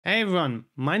Hey everyone,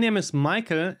 my name is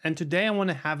Michael and today I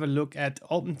want to have a look at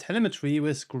OpenTelemetry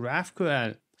with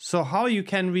GraphQL. So how you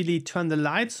can really turn the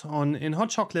lights on in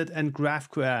Hot Chocolate and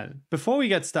GraphQL. Before we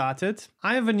get started,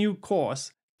 I have a new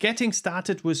course, Getting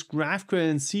Started with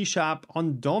GraphQL and C#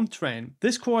 on DomeTrain.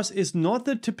 This course is not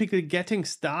the typical Getting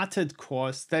Started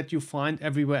course that you find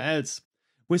everywhere else.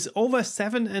 With over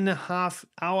 7.5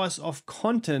 hours of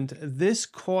content, this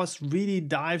course really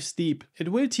dives deep.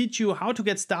 It will teach you how to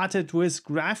get started with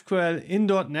GraphQL in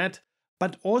 .NET,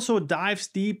 but also dives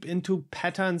deep into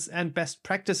patterns and best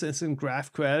practices in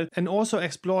GraphQL and also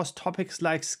explores topics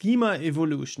like schema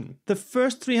evolution. The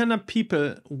first 300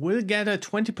 people will get a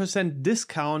 20%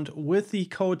 discount with the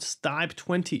code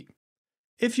STIPE20.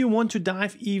 If you want to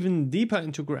dive even deeper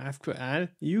into GraphQL,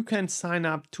 you can sign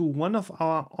up to one of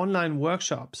our online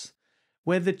workshops,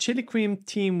 where the Chili Cream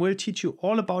team will teach you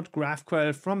all about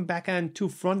GraphQL from backend to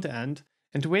frontend,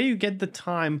 and where you get the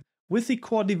time with the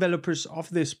core developers of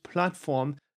this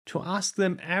platform to ask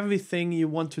them everything you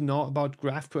want to know about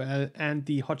GraphQL and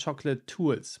the Hot Chocolate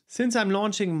tools. Since I'm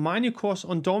launching my new course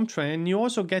on DomeTrain, you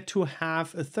also get to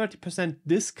have a 30%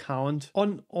 discount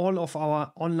on all of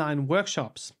our online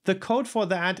workshops. The code for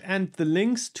that and the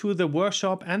links to the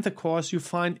workshop and the course you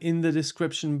find in the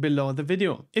description below the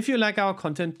video. If you like our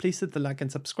content, please hit the like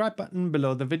and subscribe button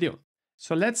below the video.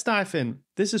 So let's dive in.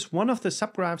 This is one of the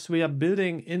subgraphs we are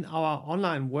building in our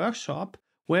online workshop,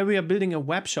 where we are building a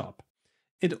web shop.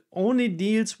 It only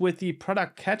deals with the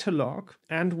product catalog,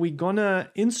 and we're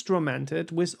gonna instrument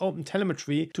it with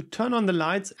OpenTelemetry to turn on the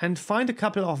lights and find a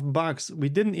couple of bugs we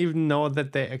didn't even know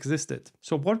that they existed.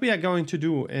 So what we are going to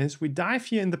do is we dive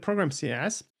here in the program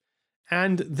CS,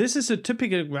 and this is a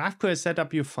typical GraphQL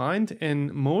setup you find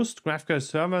in most GraphQL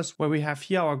servers, where we have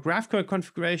here our GraphQL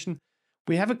configuration.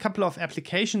 We have a couple of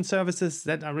application services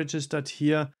that are registered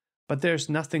here, but there's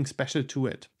nothing special to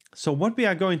it. So what we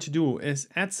are going to do is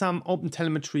add some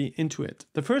OpenTelemetry into it.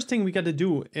 The first thing we got to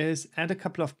do is add a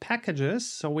couple of packages.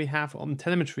 So we have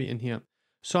OpenTelemetry in here.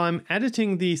 So I'm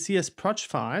editing the CS_proj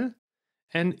file,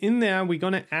 and in there we're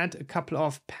going to add a couple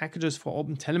of packages for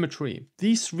OpenTelemetry.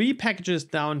 These 3 packages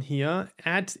down here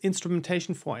add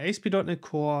instrumentation for ASP.NET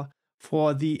Core,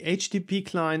 for the HTTP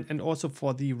client, and also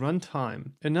for the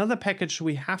runtime. Another package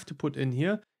we have to put in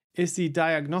here is the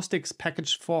diagnostics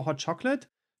package for Hot Chocolate.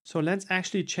 So let's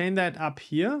actually chain that up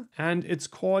here, and it's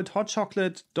called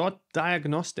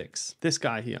hotchocolate.diagnostics, this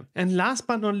guy here. And last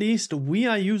but not least, we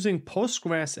are using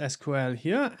PostgreSQL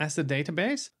here as the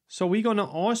database. So we're gonna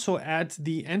also add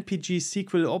the npg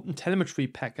SQL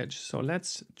OpenTelemetry package. So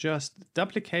let's just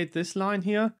duplicate this line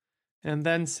here and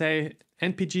then say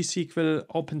npg SQL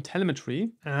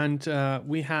OpenTelemetry, and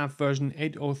we have version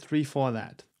 8.03 for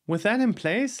that. With that in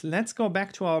place, let's go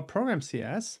back to our program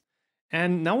CS.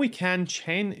 And now we can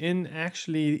chain in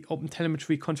actually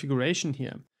OpenTelemetry configuration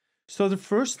here. So the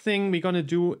first thing we're going to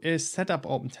do is set up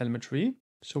OpenTelemetry.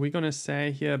 So we're going to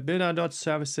say here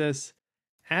builder.services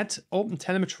add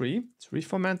OpenTelemetry. Let's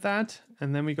reformat that.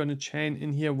 And then we're going to chain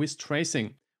in here with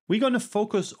tracing. We're going to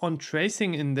focus on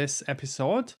tracing in this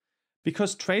episode,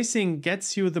 because tracing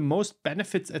gets you the most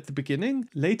benefits at the beginning.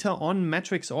 Later on,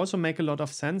 metrics also make a lot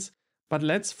of sense. But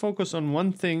let's focus on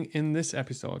one thing in this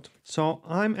episode. So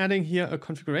I'm adding here a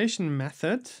configuration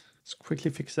method. Let's quickly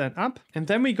fix that up. And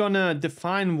then we're gonna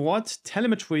define what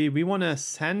telemetry we wanna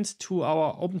send to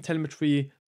our OpenTelemetry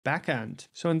backend.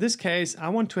 So in this case, I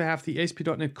want to have the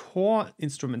ASP.NET Core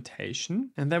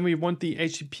instrumentation, and then we want the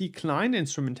HTTP client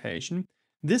instrumentation.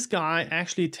 This guy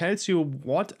actually tells you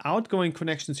what outgoing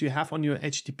connections you have on your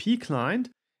HTTP client.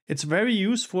 It's very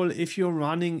useful if you're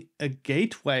running a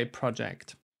gateway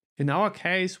project. In our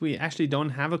case, we actually don't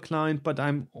have a client, but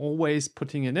I'm always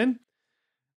putting it in.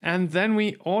 And then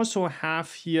we also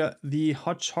have here the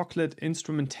Hot Chocolate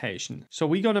instrumentation. So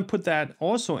we're going to put that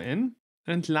also in.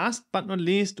 And last but not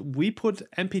least, we put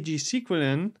npg SQL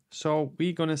in. So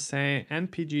we're going to say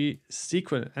npg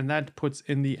SQL, and that puts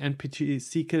in the npg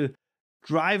SQL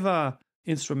driver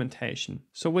instrumentation.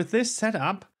 So with this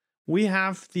setup, we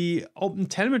have the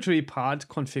OpenTelemetry part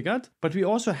configured, but we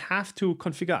also have to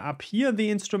configure up here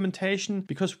the instrumentation,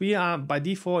 because we are by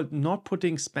default not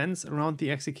putting spans around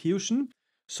the execution.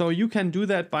 So you can do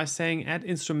that by saying add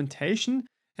instrumentation,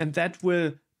 and that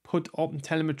will put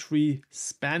OpenTelemetry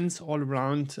spans all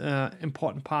around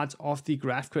important parts of the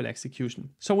GraphQL execution.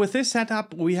 So with this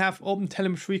setup, we have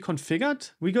OpenTelemetry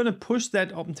configured. We're going to push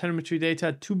that OpenTelemetry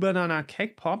data to Banana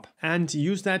Cakepop and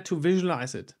use that to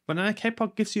visualize it. Banana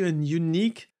Cakepop gives you a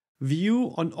unique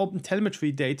view on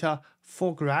OpenTelemetry data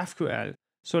for GraphQL.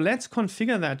 So let's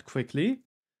configure that quickly.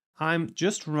 I'm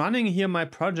just running here my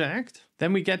project.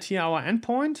 Then we get here our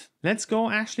endpoint. Let's go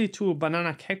actually to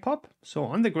banana cake pop. So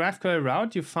on the GraphQL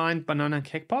route, you find banana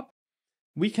cake pop.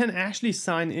 We can actually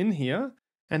sign in here.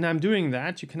 And I'm doing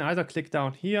that. You can either click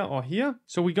down here or here.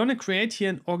 So we're going to create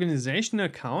here an organization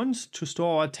account to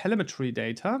store our telemetry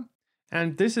data.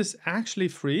 And this is actually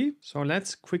free. So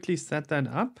let's quickly set that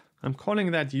up. I'm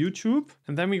calling that YouTube.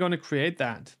 And then we're going to create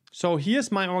that. So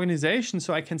here's my organization.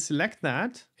 So I can select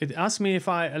that. It asks me if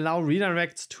I allow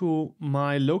redirects to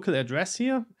my local address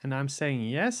here. And I'm saying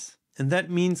yes. And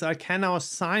that means I can now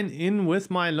sign in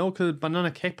with my local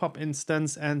banana cake pop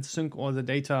instance and sync all the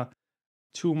data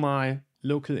to my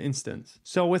local instance.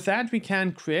 So with that, we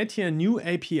can create here a new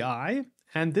API.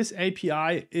 And this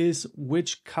API is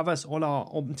which covers all our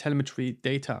OpenTelemetry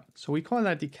data. So we call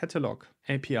that the catalog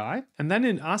API. And then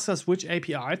it asks us which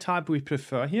API type we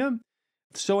prefer here.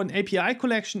 So an API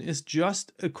collection is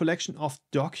just a collection of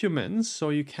documents. So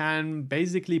you can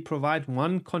basically provide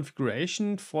one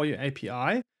configuration for your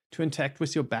API to interact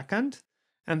with your backend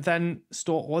and then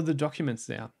store all the documents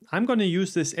there. I'm going to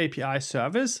use this API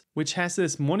service, which has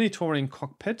this monitoring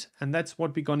cockpit, and that's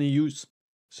what we're going to use.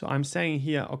 So I'm saying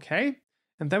here, okay.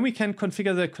 And then we can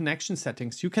configure the connection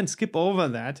settings. You can skip over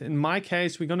that. In my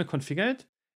case, we're going to configure it.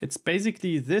 It's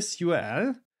basically this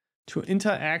URL to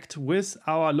interact with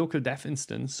our local dev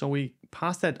instance. So we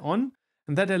pass that on,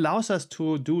 and that allows us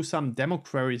to do some demo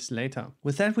queries later.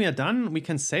 With that, we are done. We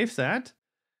can save that.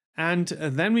 And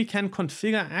then we can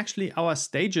configure actually our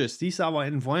stages. These are our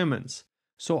environments.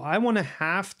 So I want to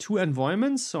have two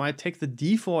environments. So I take the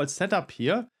default setup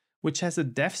here, which has a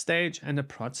dev stage and a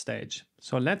prod stage.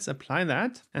 So let's apply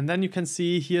that. And then you can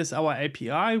see here's our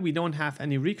API. We don't have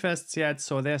any requests yet,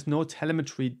 so there's no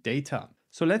telemetry data.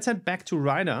 So let's head back to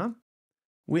Rider.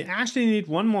 We actually need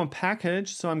one more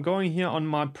package. So I'm going here on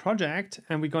my project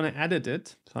and we're going to edit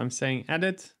it. So I'm saying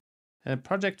edit a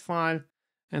project file.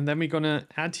 And then we're going to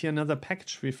add here another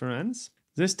package reference.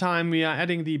 This time we are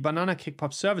adding the banana cake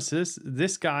pop services,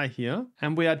 this guy here.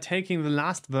 And we are taking the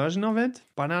last version of it,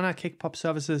 banana cake pop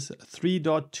services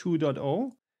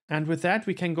 3.2.0. And with that,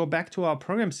 we can go back to our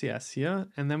program CS here,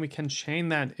 and then we can chain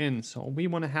that in. So we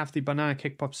want to have the banana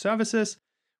cake pop services.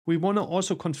 We want to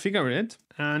also configure it.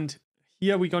 And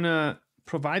here we're going to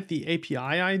provide the API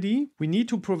ID. We need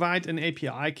to provide an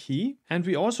API key, and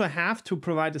we also have to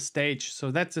provide a stage.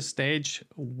 So that's a stage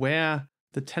where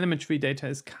the telemetry data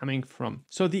is coming from.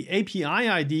 So the API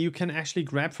ID you can actually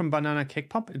grab from Banana Cake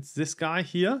Pop. It's this guy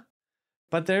here.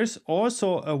 But there's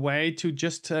also a way to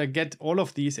just get all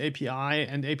of these API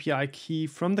and API key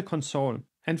from the console.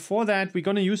 And for that, we're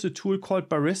going to use a tool called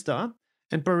Barista.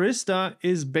 And Barista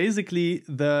is basically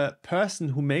the person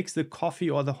who makes the coffee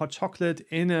or the hot chocolate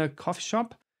in a coffee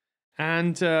shop.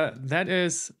 And that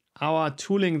is our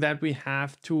tooling that we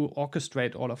have to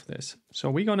orchestrate all of this. So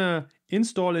we're going to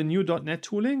install a new .NET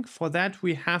tooling. For that,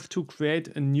 we have to create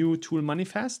a new tool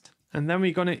manifest. And then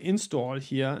we're going to install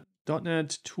here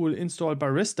 .NET tool install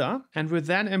Barista. And with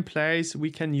that in place,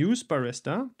 we can use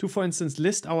Barista to, for instance,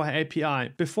 list our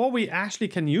API. Before we actually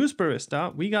can use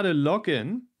Barista, we got to log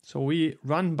in. So we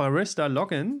run Barista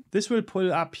login. This will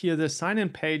pull up here the sign-in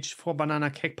page for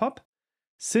Banana Cake Pop.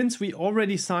 Since we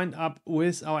already signed up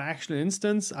with our actual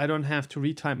instance, I don't have to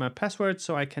retype my password.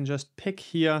 So I can just pick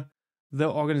here the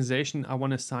organization I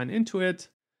want to sign into it.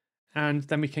 And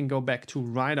then we can go back to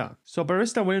Rider. So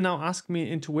Barista will now ask me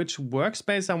into which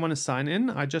workspace I want to sign in.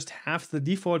 I just have the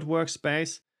default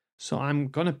workspace. So I'm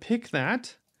going to pick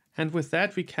that. And with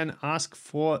that, we can ask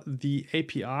for the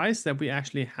APIs that we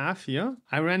actually have here.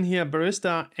 I ran here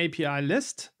Barista API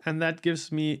list, and that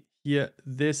gives me here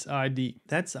this ID.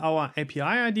 That's our API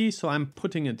ID, so I'm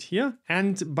putting it here.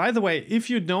 And by the way, if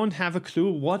you don't have a clue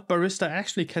what Barista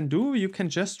actually can do, you can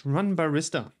just run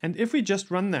Barista. And if we just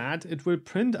run that, it will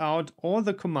print out all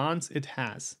the commands it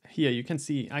has. Here you can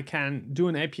see I can do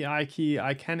an API key,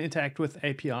 I can interact with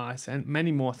APIs, and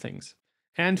many more things.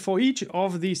 And for each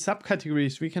of these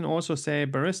subcategories, we can also say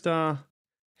Barista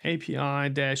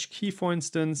API-key, for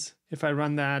instance. If I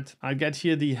run that, I'll get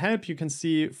here the help. You can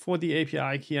see for the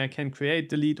API key, I can create,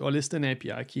 delete, or list an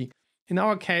API key. In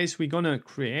our case, we're going to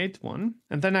create one.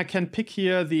 And then I can pick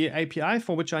here the API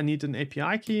for which I need an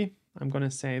API key. I'm going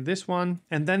to say this one.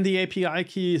 And then the API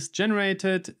key is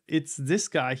generated. It's this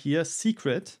guy here,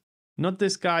 secret. Not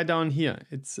this guy down here.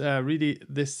 It's really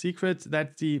this secret.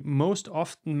 That's the most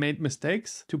often made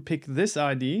mistakes to pick this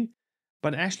ID,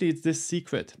 but actually it's this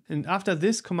secret. And after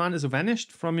this command is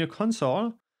vanished from your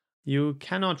console, you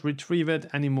cannot retrieve it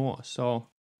anymore. So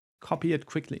copy it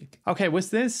quickly. Okay,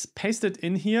 with this pasted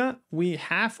in here, we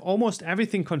have almost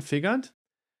everything configured.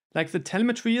 like the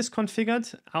telemetry is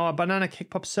configured, our Banana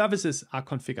Cakepop services are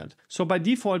configured. So by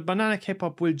default, Banana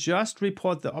Cakepop will just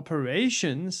report the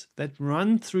operations that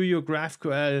run through your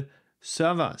GraphQL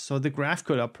server, so the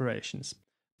GraphQL operations.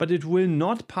 But it will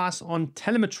not pass on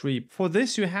telemetry. For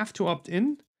this, you have to opt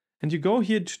in, and you go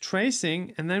here to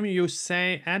tracing, and then you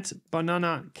say add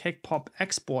Banana Cakepop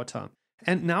exporter.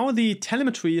 And now the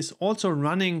telemetry is also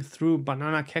running through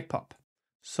Banana Cakepop.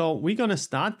 So we're going to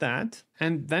start that,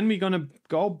 and then we're going to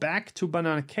go back to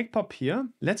Banana Cakepop here.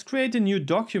 Let's create a new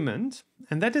document,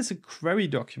 and that is a query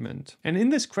document. And in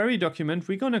this query document,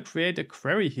 we're going to create a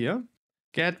query here,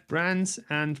 get brands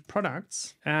and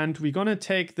products. And we're going to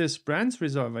take this brands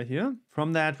resolver here.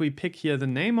 From that, we pick here the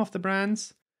name of the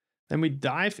brands. Then we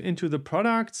dive into the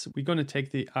products. We're going to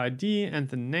take the ID and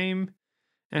the name.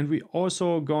 And we're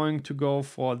also going to go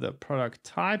for the product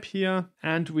type here.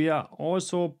 And we are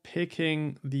also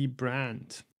picking the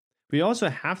brand. We also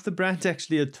have the brand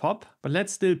actually at top, but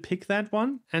let's still pick that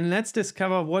one. And let's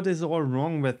discover what is all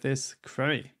wrong with this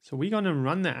query. So we're going to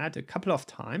run that a couple of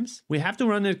times. We have to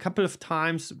run it a couple of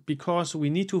times because we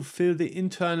need to fill the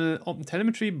internal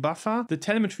OpenTelemetry buffer. The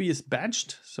telemetry is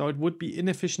batched, so it would be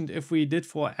inefficient if we did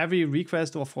for every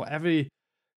request or for every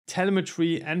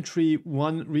telemetry entry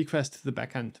one request to the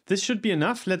backend. This should be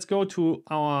enough. Let's go to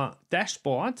our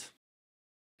dashboard.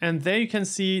 And there you can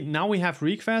see now we have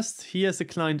requests. Here's the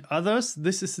client others.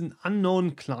 This is an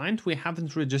unknown client. We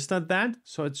haven't registered that.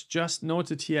 So it's just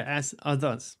noted here as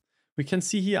others. We can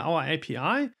see here our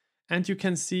API, and you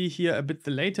can see here a bit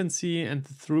the latency and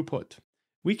the throughput.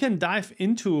 We can dive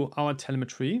into our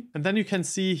telemetry, and then you can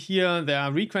see here there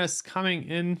are requests coming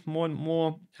in more and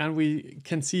more, and we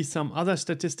can see some other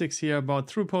statistics here about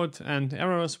throughput and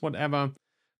errors, whatever.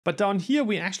 But down here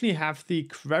we actually have the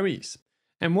queries.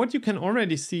 And what you can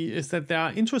already see is that there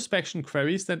are introspection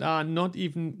queries that are not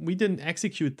even, we didn't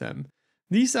execute them.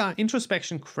 These are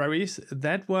introspection queries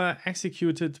that were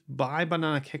executed by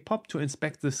Banana Cakepop to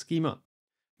inspect the schema.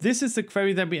 This is the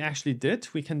query that we actually did.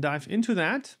 We can dive into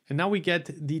that. And now we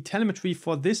get the telemetry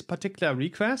for this particular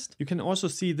request. You can also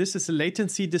see this is a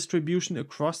latency distribution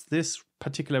across this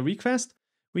particular request.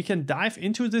 We can dive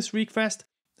into this request.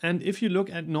 And if you look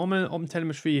at normal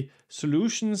OpenTelemetry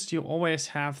solutions, you always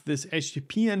have this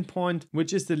HTTP endpoint,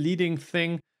 which is the leading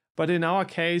thing. But in our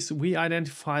case, we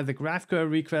identify the GraphQL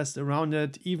request around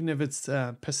it, even if it's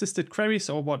persisted queries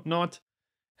or whatnot.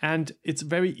 And it's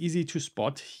very easy to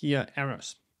spot here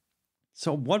errors.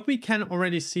 So what we can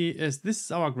already see is this is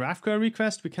our GraphQL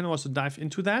request. We can also dive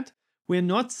into that. We're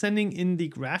not sending in the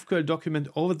GraphQL document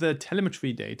over the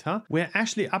telemetry data. We're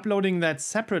actually uploading that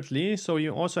separately. So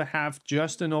you also have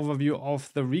just an overview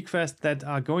of the requests that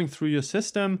are going through your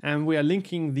system. And we are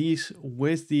linking these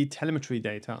with the telemetry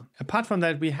data. Apart from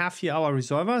that, we have here our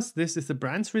resolvers. This is the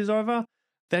brands resolver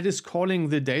that is calling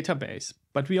the database.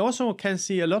 But we also can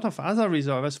see a lot of other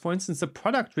resolvers. For instance, the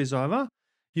product resolver.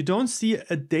 You don't see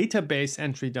a database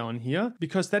entry down here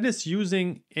because that is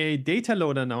using a data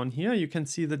loader down here. You can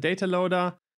see the data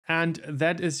loader, and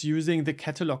that is using the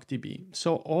catalog DB.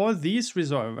 So all these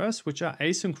resolvers, which are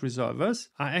async resolvers,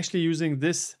 are actually using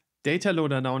this data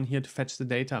loader down here to fetch the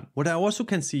data. What I also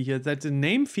can see here is that the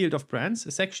name field of brands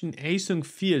is actually an async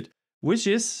field, which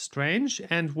is strange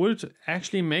and would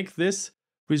actually make this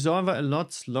resolver a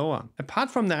lot slower. Apart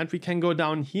from that, we can go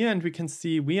down here and we can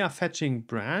see we are fetching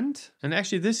brand. And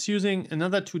actually this is using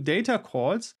another two data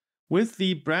calls with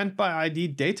the brand by ID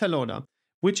data loader,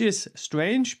 which is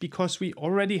strange because we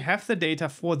already have the data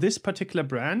for this particular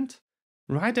brand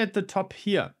right at the top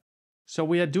here. So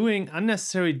we are doing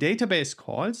unnecessary database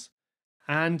calls,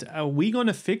 and we're going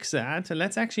to fix that.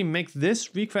 Let's actually make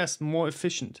this request more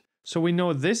efficient. So we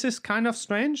know this is kind of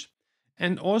strange.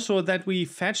 And also that we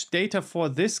fetch data for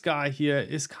this guy here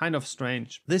is kind of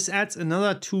strange. This adds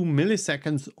another 2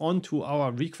 milliseconds onto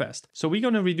our request. So we're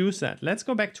going to reduce that. Let's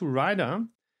go back to Rider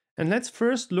and let's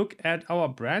first look at our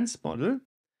brands model.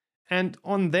 And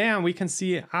on there we can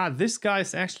see, this guy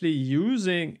is actually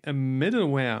using a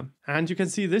middleware. And you can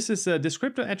see this is a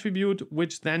descriptor attribute,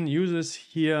 which then uses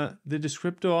here the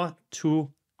descriptor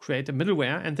to create a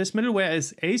middleware, and this middleware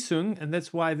is async, and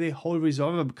that's why the whole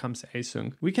resolver becomes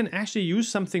async. We can actually use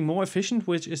something more efficient,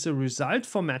 which is a result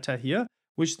formatter here,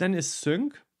 which then is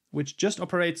sync, which just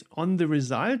operates on the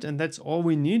result, and that's all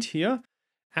we need here.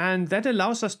 And that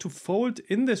allows us to fold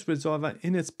in this resolver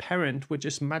in its parent, which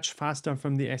is much faster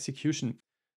from the execution.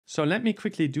 So let me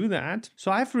quickly do that.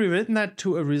 So I've rewritten that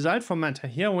to a result formatter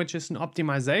here, which is an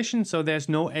optimization, so there's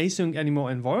no async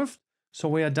anymore involved. So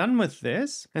we are done with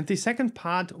this. And the second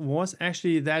part was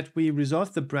actually that we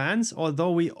resolved the brands,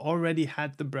 although we already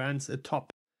had the brands at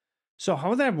top. So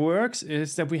how that works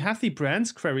is that we have the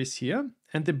brands queries here,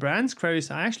 And the brands queries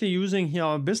are actually using here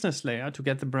our business layer to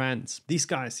get the brands, these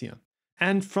guys here.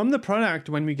 And from the product,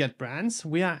 when we get brands,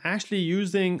 we are actually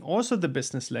using also the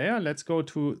business layer. Let's go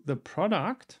to the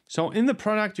product. So in the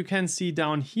product, you can see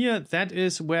down here, that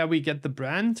is where we get the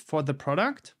brand for the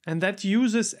product. And that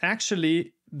uses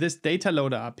actually this data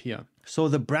loader up here. So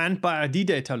the brand by ID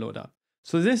data loader.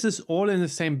 So this is all in the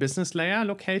same business layer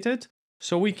located.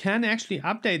 So we can actually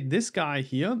update this guy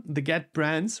here, the get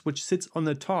brands, which sits on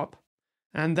the top.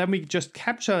 And then we just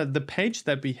capture the page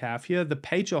that we have here, the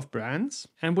page of brands.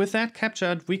 And with that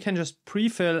captured, we can just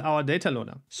pre-fill our data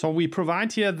loader. So we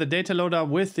provide here the data loader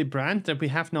with the brand that we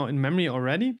have now in memory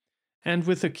already, and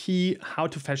with the key how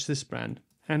to fetch this brand.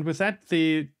 And with that,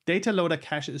 the data loader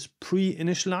cache is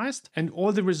pre-initialized, and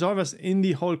all the resolvers in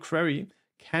the whole query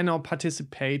can now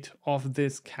participate of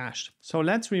this cache. So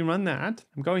let's rerun that.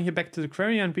 I'm going here back to the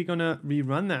query and we're gonna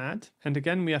rerun that. And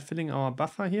again, we are filling our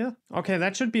buffer here. Okay,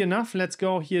 that should be enough. Let's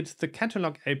go here to the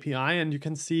catalog API and you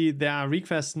can see there are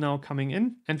requests now coming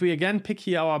in. And we again pick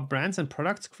here our brands and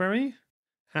products query.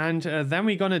 And then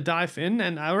we're gonna dive in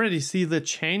and I already see the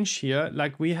change here.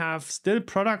 Like we have still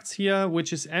products here,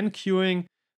 which is enqueuing.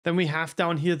 Then we have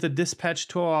down here the dispatch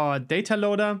to our data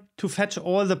loader to fetch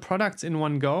all the products in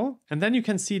one go. And then you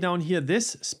can see down here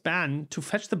this span to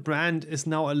fetch the brand is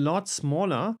now a lot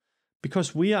smaller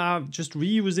because we are just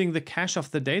reusing the cache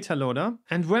of the data loader.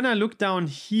 And when I look down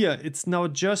here, it's now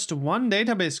just one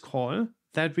database call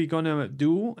that we're gonna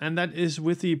do, and that is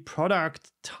with the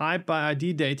product type by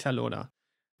ID data loader.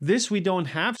 This we don't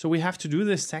have, so we have to do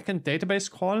this second database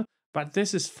call. But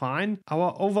this is fine.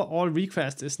 Our overall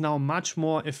request is now much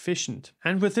more efficient.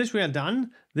 And with this we are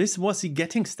done. This was the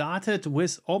getting started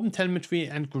with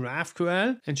OpenTelemetry and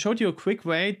GraphQL and showed you a quick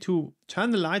way to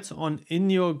turn the lights on in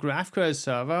your GraphQL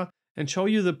server and show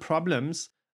you the problems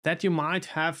that you might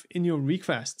have in your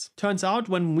requests. Turns out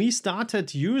when we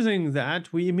started using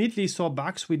that, we immediately saw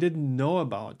bugs we didn't know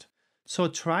about. So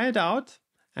try it out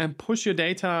and push your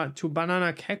data to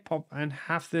Banana Cakepop and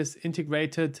have this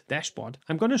integrated dashboard.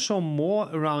 I'm going to show more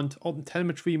around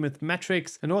OpenTelemetry with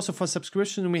metrics, and also for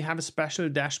subscription we have a special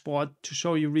dashboard to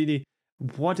show you really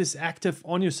what is active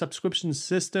on your subscription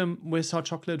system with Hot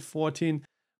Chocolate 14.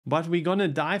 But we're going to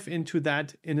dive into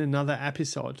that in another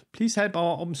episode. Please help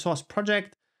our open source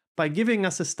project by giving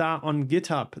us a star on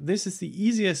GitHub. This is the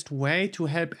easiest way to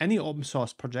help any open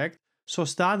source project. So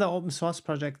star the open source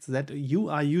projects that you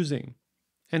are using.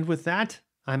 And with that,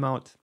 I'm out.